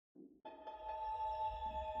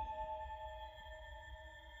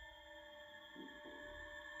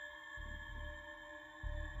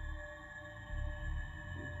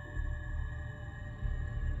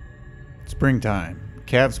Springtime.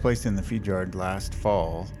 Calves placed in the feed yard last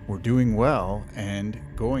fall were doing well and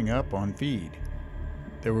going up on feed.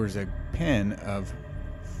 There was a pen of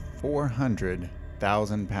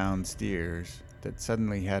 400,000-pound steers that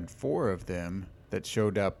suddenly had 4 of them that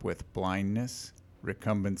showed up with blindness,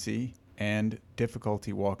 recumbency, and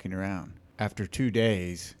difficulty walking around. After 2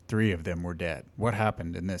 days, 3 of them were dead. What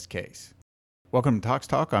happened in this case? Welcome to Tox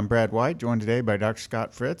Talk. I'm Brad White, joined today by Dr.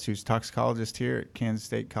 Scott Fritz, who's toxicologist here at Kansas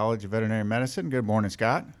State College of Veterinary Medicine. Good morning,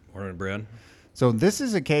 Scott. Morning, Brad. So this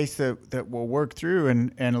is a case that we'll work through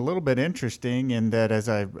and a little bit interesting in that, as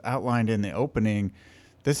I outlined in the opening,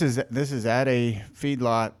 this is at a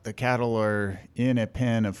feedlot. The cattle are in a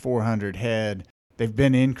pen of 400 head. They've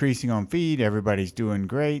been increasing on feed. Everybody's doing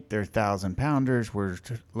great. They're 1,000-pounders. We're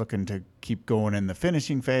looking to keep going in the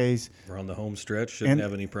finishing phase. We're on the home stretch. Shouldn't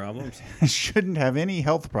have any problems. Shouldn't have any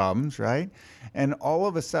health problems, right? And all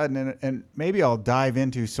of a sudden, and maybe I'll dive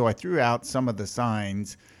into, so I threw out some of the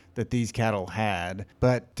signs that these cattle had,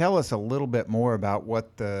 but tell us a little bit more about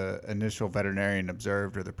what the initial veterinarian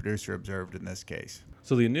observed or the producer observed in this case.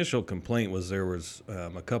 So the initial complaint was there was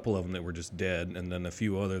a couple of them that were just dead, and then a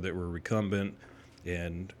few other that were recumbent.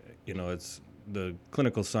 And, it's the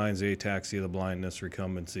clinical signs, the ataxia, the blindness,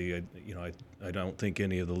 recumbency. I don't think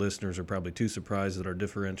any of the listeners are probably too surprised that our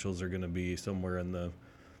differentials are going to be somewhere in the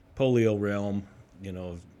polio realm,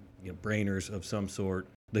 brainers of some sort.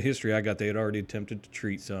 The history I got, they had already attempted to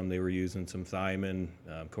treat some. They were using some thiamine,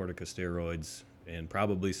 corticosteroids, and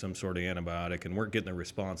probably some sort of antibiotic, and weren't getting the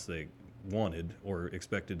response they wanted or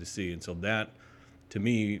expected to see. And so that, to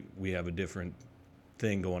me, we have a different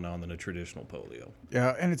thing going on than a traditional polio.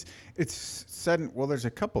 Yeah, and it's sudden. Well, there's a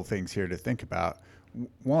couple things here to think about.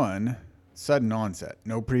 One, sudden onset.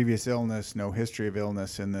 No previous illness, no history of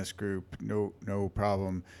illness in this group, no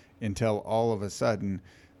problem until all of a sudden.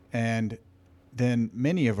 And then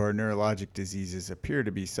many of our neurologic diseases appear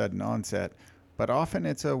to be sudden onset, but often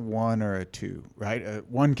it's a 1 or a 2, right?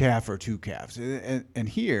 One calf or 2 calves. And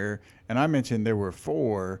here, and I mentioned there were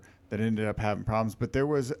 4 that ended up having problems, but there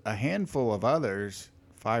was a handful of others,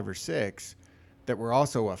 5 or 6, that were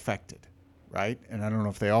also affected, right? And I don't know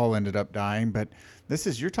if they all ended up dying, but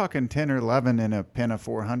you're talking 10 or 11 in a pen of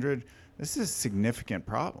 400. This is a significant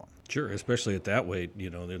problem. Sure, especially at that weight,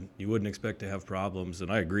 then you wouldn't expect to have problems. And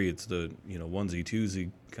I agree, it's the, onesie, twosie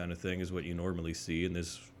kind of thing is what you normally see. And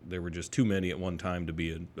there were just too many at one time to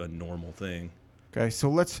be a normal thing. Okay, so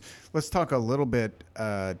let's talk a little bit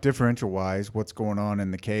differential-wise, what's going on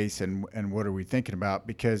in the case and what are we thinking about?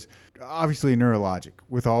 Because obviously neurologic,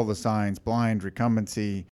 with all the signs, blind,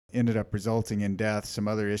 recumbency, ended up resulting in death, some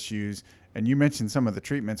other issues. And you mentioned some of the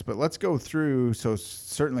treatments, but let's go through. So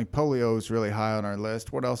certainly polio is really high on our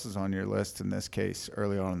list. What else is on your list in this case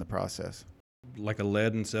early on in the process? Like a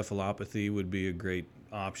lead encephalopathy would be a great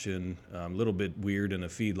option. A little bit weird in a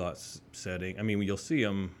feedlot setting. I mean, you'll see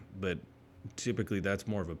them, but typically that's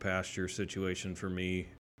more of a pasture situation for me.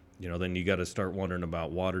 Then you got to start wondering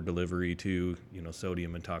about water delivery too,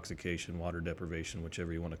 sodium intoxication, water deprivation,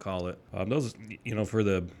 whichever you want to call it. Those, for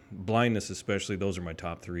the blindness especially, those are my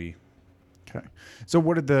top 3. Okay. So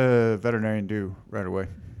what did the veterinarian do right away?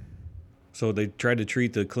 So they tried to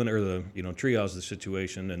treat the clinic, or triage the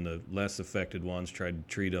situation, and the less affected ones tried to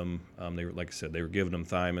treat them. They were, like I said, they were giving them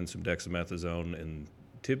thiamine, some dexamethasone, and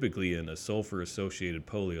typically in a sulfur-associated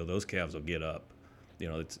polio, those calves will get up.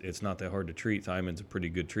 It's not that hard to treat. Thiamine's a pretty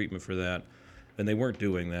good treatment for that, and they weren't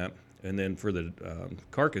doing that. And then for the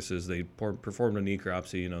carcasses, they performed a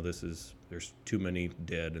necropsy. There's too many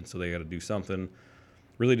dead, and so they got to do something.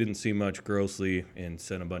 Really didn't see much grossly, and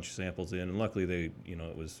sent a bunch of samples in. And luckily,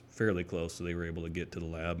 it was fairly close, so they were able to get to the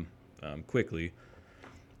lab quickly.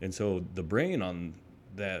 And so the brain on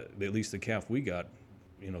that, at least the calf we got,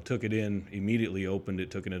 took it in, immediately opened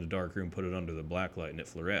it, took it in a dark room, put it under the black light, and it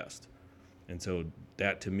fluoresced. And so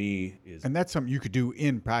that to me is... And that's something you could do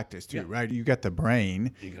in practice too, yeah. Right? You got the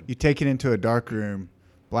brain, you take it into a dark room,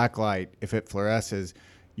 black light, if it fluoresces,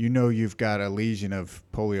 you've got a lesion of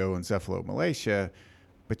polioencephalomalacia,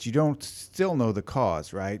 but you don't still know the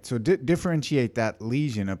cause, right? So differentiate that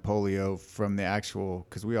lesion of polio from the actual,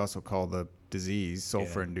 because we also call the disease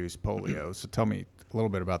sulfur-induced polio. So tell me a little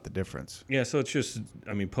bit about the difference. Yeah, so it's just,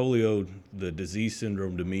 polio, the disease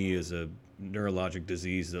syndrome to me is a neurologic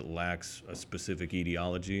disease that lacks a specific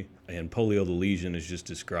etiology. And polio, the lesion, is just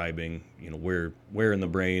describing, where in the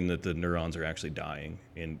brain that the neurons are actually dying.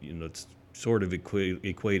 And, it's sort of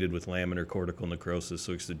equated with laminar cortical necrosis.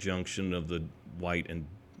 So it's the junction of the white and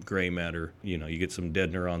gray matter. You get some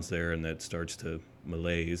dead neurons there, and that starts to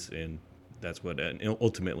malaise, and that's what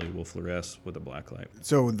ultimately will fluoresce with a black light.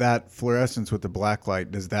 So that fluorescence with the black light,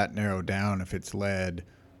 does that narrow down if it's lead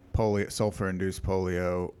polio, sulfur-induced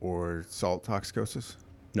polio, or salt toxicosis?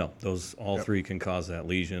 No, those all Yep. three can cause that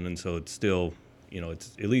lesion, and so it's still,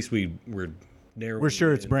 it's at least we're narrowing. We're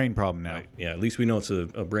sure it it's a in. brain problem now. Right. Yeah, at least we know it's a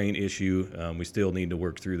brain issue. We still need to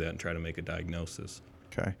work through that and try to make a diagnosis.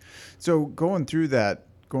 Okay. So going through that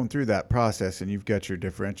process, and you've got your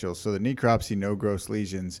differentials. So the necropsy, no gross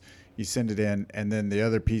lesions, you send it in, and then the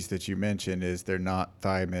other piece that you mentioned is they're not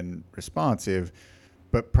thiamine responsive,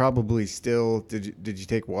 but probably still. Did you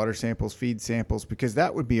take water samples, feed samples? Because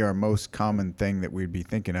that would be our most common thing that we'd be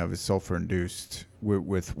thinking of is sulfur induced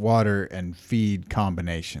with water and feed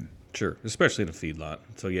combination. Sure, especially in a feedlot.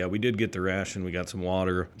 So yeah, we did get the ration. We got some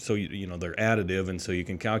water. So they're additive, and so you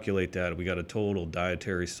can calculate that. We got a total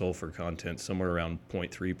dietary sulfur content somewhere around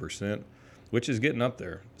 0.3%, which is getting up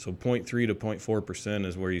there. So 0.3 to 0.4%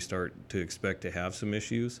 is where you start to expect to have some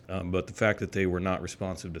issues. But the fact that they were not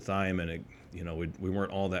responsive to thiamine, we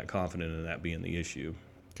weren't all that confident in that being the issue.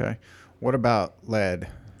 Okay. What about lead?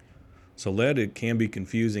 So lead, it can be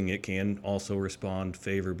confusing. It can also respond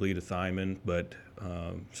favorably to thiamine, but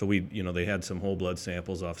so they had some whole blood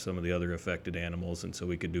samples off some of the other affected animals, and so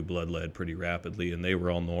we could do blood lead pretty rapidly, and they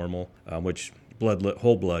were all normal, which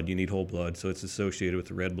whole blood, you need whole blood, so it's associated with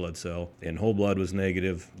the red blood cell, and whole blood was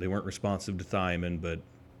negative. They weren't responsive to thiamine, but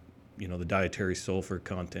the dietary sulfur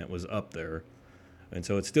content was up there, and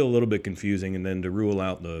so it's still a little bit confusing. And then to rule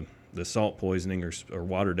out the salt poisoning or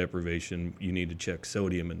water deprivation, you need to check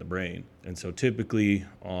sodium in the brain. And so typically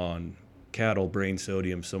on cattle, brain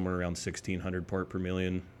sodium somewhere around 1,600 part per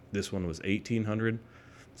million. This one was 1,800.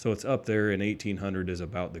 So it's up there, and 1,800 is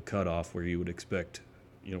about the cutoff where you would expect,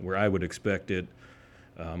 where I would expect it.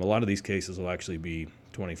 A lot of these cases will actually be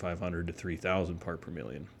 2,500 to 3,000 part per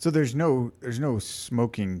million. So there's no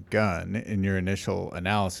smoking gun in your initial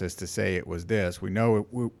analysis to say it was this. We know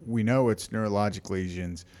it's neurologic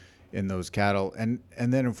lesions in those cattle, and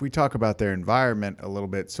then if we talk about their environment a little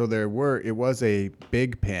bit, so it was a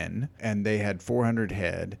big pen, and they had 400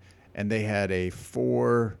 head, and they had a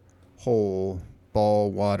 4-hole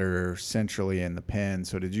ball water centrally in the pen.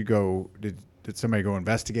 So did somebody go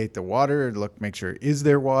investigate the water, make sure, is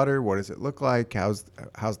there water? What does it look like? How's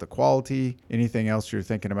the quality? Anything else you're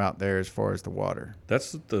thinking about there as far as the water?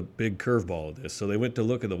 That's the big curveball of this. So they went to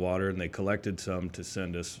look at the water, and they collected some to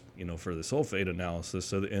send us, for the sulfate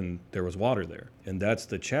analysis. And there was water there. And that's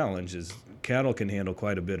the challenge, is cattle can handle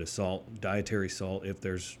quite a bit of salt, dietary salt, if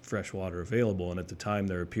there's fresh water available. And at the time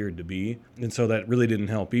there appeared to be. And so that really didn't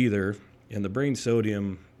help either. And the brain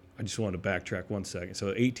sodium, I just want to backtrack 1 second. So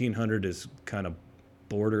 1,800 is kind of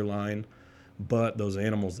borderline, but those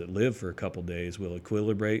animals that live for a couple days will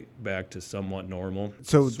equilibrate back to somewhat normal.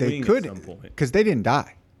 So they could, at some point, because they didn't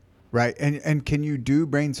die, right? And can you do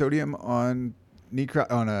brain sodium on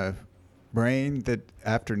a brain that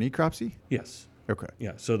after necropsy? Yes. Okay.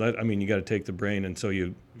 Yeah. So you got to take the brain, and so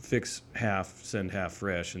you fix half, send half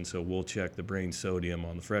fresh, and so we'll check the brain sodium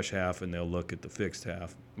on the fresh half, and they'll look at the fixed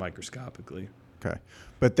half microscopically. Okay,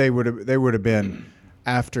 but they would have been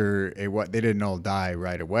after they didn't all die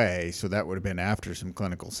right away, so that would have been after some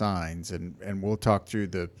clinical signs, and we'll talk through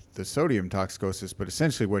the sodium toxicosis. But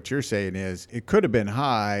essentially, what you're saying is it could have been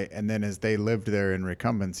high, and then as they lived there in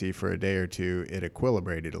recumbency for a day or two, it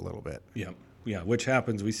equilibrated a little bit. Yeah, which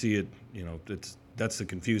happens. We see it. That's the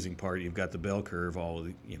confusing part. You've got the bell curve,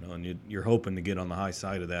 and you're hoping to get on the high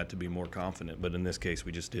side of that to be more confident. But in this case,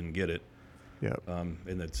 we just didn't get it. Yeah,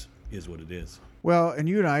 and that's what it is. Well, and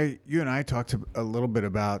you and I talked a little bit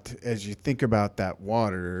about, as you think about that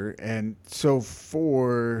water, and so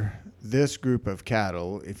for this group of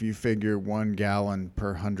cattle, if you figure 1 gallon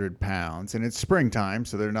per 100 pounds, and it's springtime,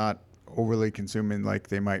 so they're not overly consuming like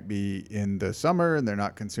they might be in the summer, and they're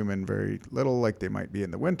not consuming very little like they might be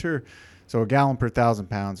in the winter. So a gallon per 1,000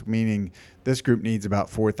 pounds, meaning this group needs about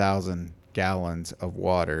 4,000 gallons of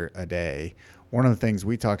water a day. One of the things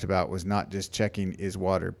we talked about was not just checking is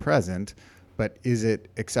water present, but is it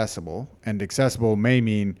accessible? And accessible may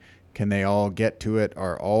mean, can they all get to it?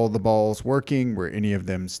 Are all the balls working? Were any of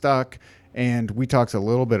them stuck? And we talked a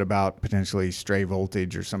little bit about potentially stray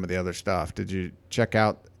voltage or some of the other stuff. Did you check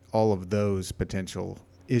out all of those potential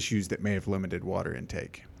issues that may have limited water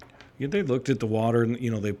intake? Yeah, they looked at the water,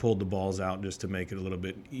 and they pulled the balls out just to make it a little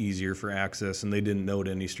bit easier for access, and they didn't note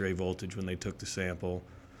any stray voltage when they took the sample.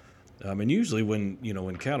 And usually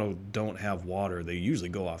when cattle don't have water, they usually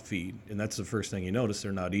go off feed. And that's the first thing you notice,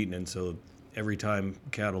 they're not eating. And so every time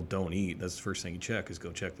cattle don't eat, that's the first thing you check, is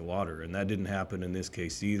go check the water. And that didn't happen in this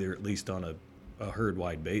case either, at least on a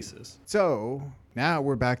herd-wide basis. So now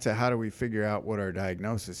we're back to how do we figure out what our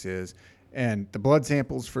diagnosis is. And the blood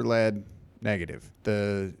samples for lead negative.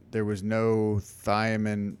 There was no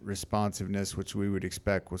thiamine responsiveness, which we would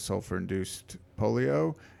expect with sulfur-induced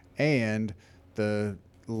polio, and the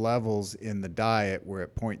levels in the diet were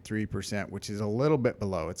at 0.3%, which is a little bit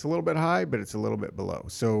below. It's a little bit high, but it's a little bit below.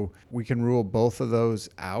 So we can rule both of those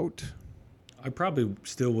out. I probably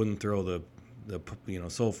still wouldn't throw the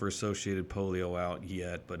sulfur associated polio out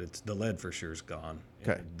yet, but it's the lead for sure is gone.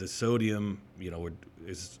 Okay. And the sodium,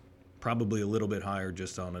 is probably a little bit higher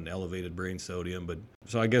just on an elevated brain sodium. But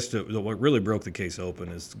so I guess what really broke the case open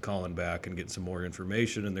is calling back and getting some more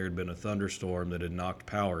information. And there had been a thunderstorm that had knocked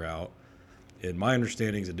power out. And my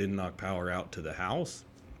understanding is it didn't knock power out to the house,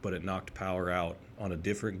 but it knocked power out on a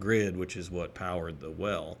different grid, which is what powered the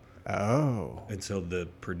well. Oh. And so the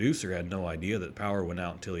producer had no idea that power went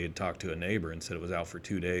out until he had talked to a neighbor and said it was out for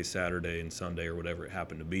 2 days, Saturday and Sunday or whatever it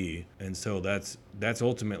happened to be. And so that's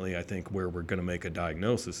ultimately, I think, where we're going to make a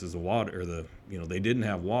diagnosis is the water, or they didn't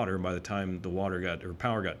have water. And by the time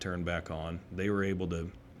power got turned back on, they were able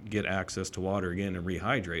to get access to water again and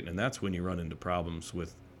rehydrate. And that's when you run into problems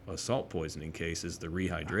with a salt poisoning case, is the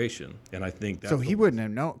rehydration. And I think that's so he wouldn't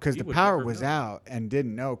have known because he the would power never was know. out and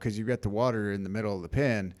didn't know because you got the water in the middle of the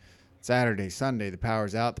pen. Saturday, Sunday, the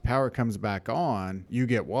power's out. The power comes back on. You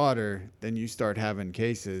get water. Then you start having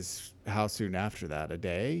cases. How soon after that? A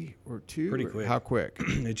day or two? Pretty quick. How quick?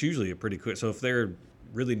 It's usually a pretty quick. So if they're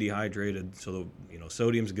really dehydrated, so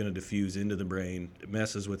sodium's going to diffuse into the brain. It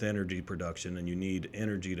messes with energy production, and you need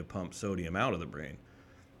energy to pump sodium out of the brain.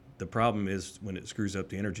 The problem is when it screws up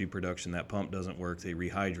the energy production, that pump doesn't work. They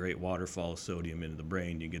rehydrate, waterfall of sodium into the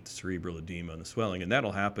brain. You get the cerebral edema and the swelling. And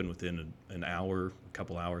that'll happen within an hour, a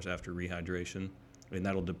couple hours after rehydration. And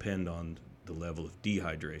that'll depend on the level of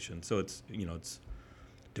dehydration. So it's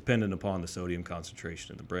dependent upon the sodium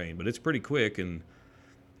concentration in the brain. But it's pretty quick. And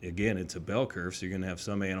again, it's a bell curve. So you're going to have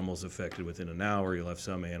some animals affected within an hour. You'll have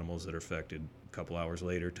some animals that are affected a couple hours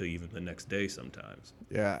later to even the next day sometimes.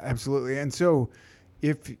 Yeah, absolutely. And so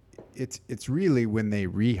if it's really when they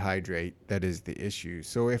rehydrate that is the issue.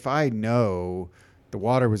 So if I know the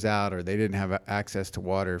water was out or they didn't have access to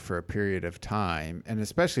water for a period of time, and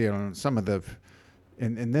especially on some of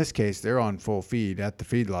in this case, they're on full feed at the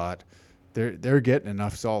feedlot, they're getting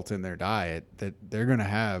enough salt in their diet that they're going to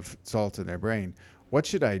have salt in their brain. What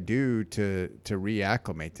should I do to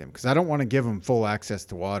reacclimate them? Because I don't want to give them full access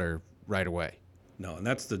to water right away. No, and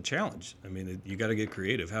that's the challenge. I mean, you got to get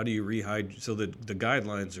creative. How do you rehydrate? So the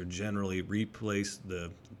guidelines are generally replace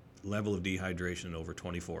the level of dehydration over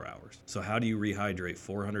 24 hours. So how do you rehydrate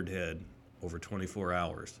 400 head over 24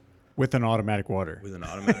 hours? With an automatic water. With an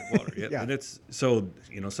automatic water, yeah. Yeah. And it's so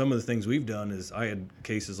some of the things we've done is I had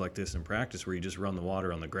cases like this in practice where you just run the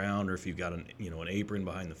water on the ground, or if you've got an apron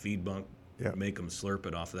behind the feed bunk, Yeah. make them slurp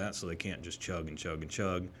it off of that so they can't just chug and chug and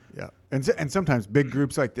chug. Yeah, and sometimes big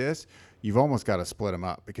groups like this, you've almost got to split them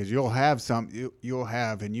up because you'll have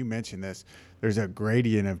and you mentioned this, there's a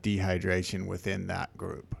gradient of dehydration within that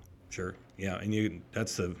group. Sure, yeah, and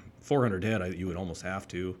that's the 400 head. You would almost have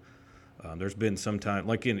to. There's been some time,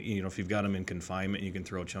 like if you've got them in confinement, you can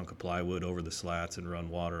throw a chunk of plywood over the slats and run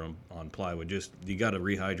water on plywood. Just you got to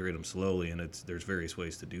rehydrate them slowly, and there's various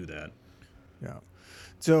ways to do that. Yeah.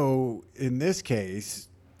 So in this case,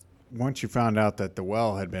 once you found out that the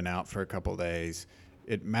well had been out for a couple of days,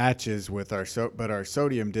 it matches with but our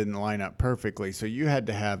sodium didn't line up perfectly. So you had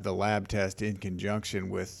to have the lab test in conjunction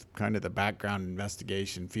with kind of the background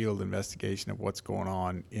investigation, field investigation of what's going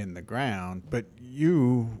on in the ground. But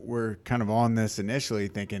you were kind of on this initially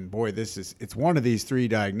thinking, boy, it's one of these three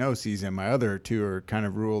diagnoses and my other two are kind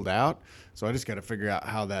of ruled out. So I just got to figure out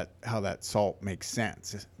how that salt makes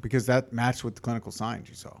sense because that matched with the clinical signs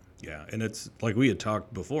you saw. Yeah, and it's like we had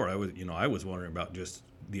talked before. I was wondering about just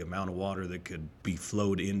the amount of water that could be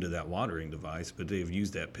flowed into that watering device, but they've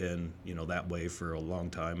used that pen, that way for a long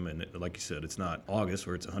time. And like you said, it's not August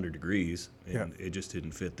where it's 100 degrees, and it just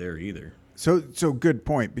didn't fit there either. So good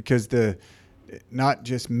point, because not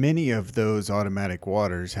just many of those automatic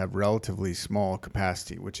waters have relatively small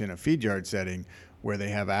capacity, which in a feed yard setting where they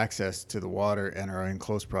have access to the water and are in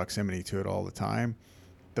close proximity to it all the time,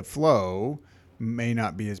 the flow may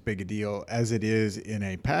not be as big a deal as it is in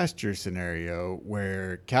a pasture scenario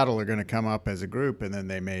where cattle are going to come up as a group and then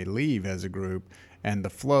they may leave as a group, and the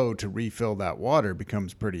flow to refill that water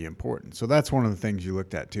becomes pretty important. So that's one of the things you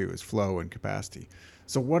looked at too, is flow and capacity.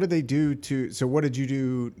 So what did you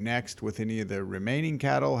do next with any of the remaining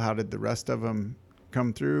cattle? How did the rest of them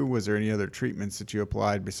come through? Was there any other treatments that you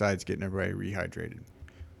applied besides getting everybody rehydrated?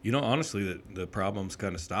 Honestly, the problems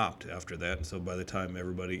kind of stopped after that. And so by the time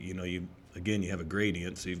everybody, again, you have a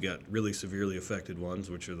gradient, so you've got really severely affected ones,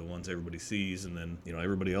 which are the ones everybody sees, and then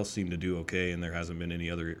everybody else seemed to do okay, and there hasn't been any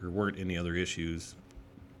other or weren't any other issues,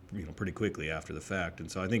 pretty quickly after the fact.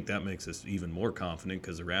 And so I think that makes us even more confident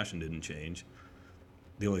because the ration didn't change.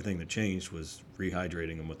 The only thing that changed was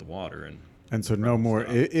rehydrating them with the water, and so no more.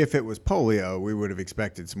 If it was polio, we would have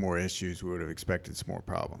expected some more issues. We would have expected some more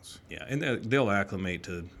problems. Yeah, and they'll acclimate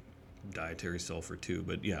to dietary sulfur too.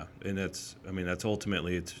 But yeah, and that's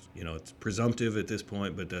ultimately it's presumptive at this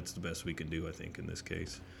point, but that's the best we can do, I think, in this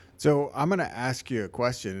case. So I'm going to ask you a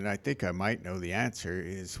question, and I think I might know the answer.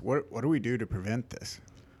 Is what do we do to prevent this?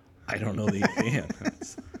 I don't know that you can.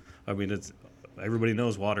 It's everybody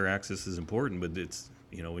knows water access is important, but it's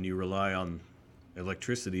when you rely on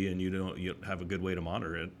electricity and you don't have a good way to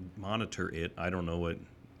monitor it. I don't know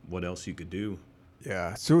what else you could do.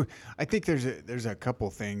 Yeah, so I think there's a couple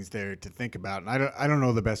things there to think about, and I don't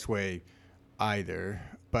know the best way either.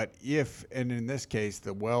 But and in this case,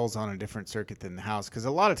 the well's on a different circuit than the house, because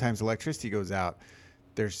a lot of times electricity goes out,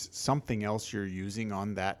 there's something else you're using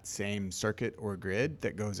on that same circuit or grid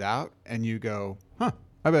that goes out, and you go,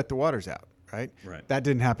 I bet the water's out, right? Right. That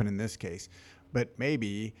didn't happen in this case, but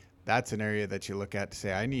maybe that's an area that you look at to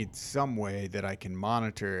say, I need some way that I can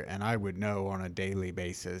monitor, and I would know on a daily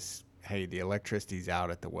basis, hey, the electricity's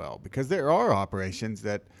out at the well, because there are operations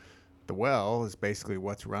that the well is basically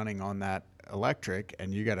what's running on that electric,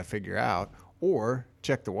 and you got to figure out or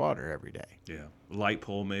check the water every day. Yeah, light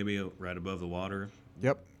pole maybe right above the water.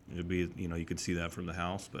 Yep. It'd be you could see that from the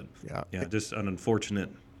house, but yeah, just an unfortunate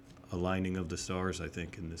aligning of the stars, I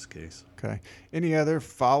think, in this case. Okay. Any other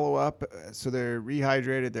follow up? So they're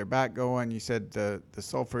rehydrated, they're back going. You said the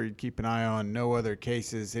sulfur you'd keep an eye on. No other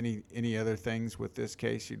cases. Any other things with this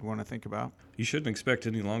case you'd want to think about? You shouldn't expect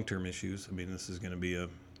any long term issues. I mean, this is going to be a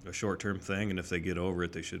short term thing, and if they get over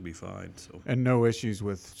it, they should be fine. So. And no issues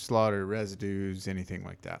with slaughter residues, anything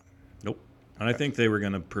like that? Nope. And I think they were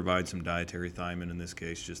going to provide some dietary thiamine in this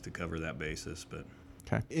case just to cover that basis, but.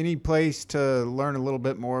 Okay. Any place to learn a little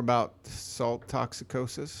bit more about salt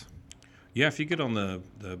toxicosis? Yeah, if you get on the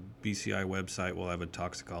BCI website, we'll have a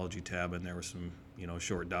toxicology tab, and there was some,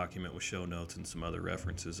 short document with show notes and some other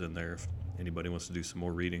references in there if anybody wants to do some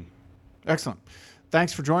more reading. Excellent.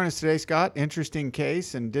 Thanks for joining us today, Scott. Interesting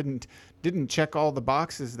case, and didn't check all the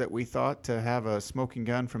boxes that we thought to have a smoking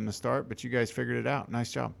gun from the start, but you guys figured it out.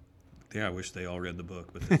 Nice job. Yeah, I wish they all read the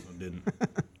book, but this one didn't.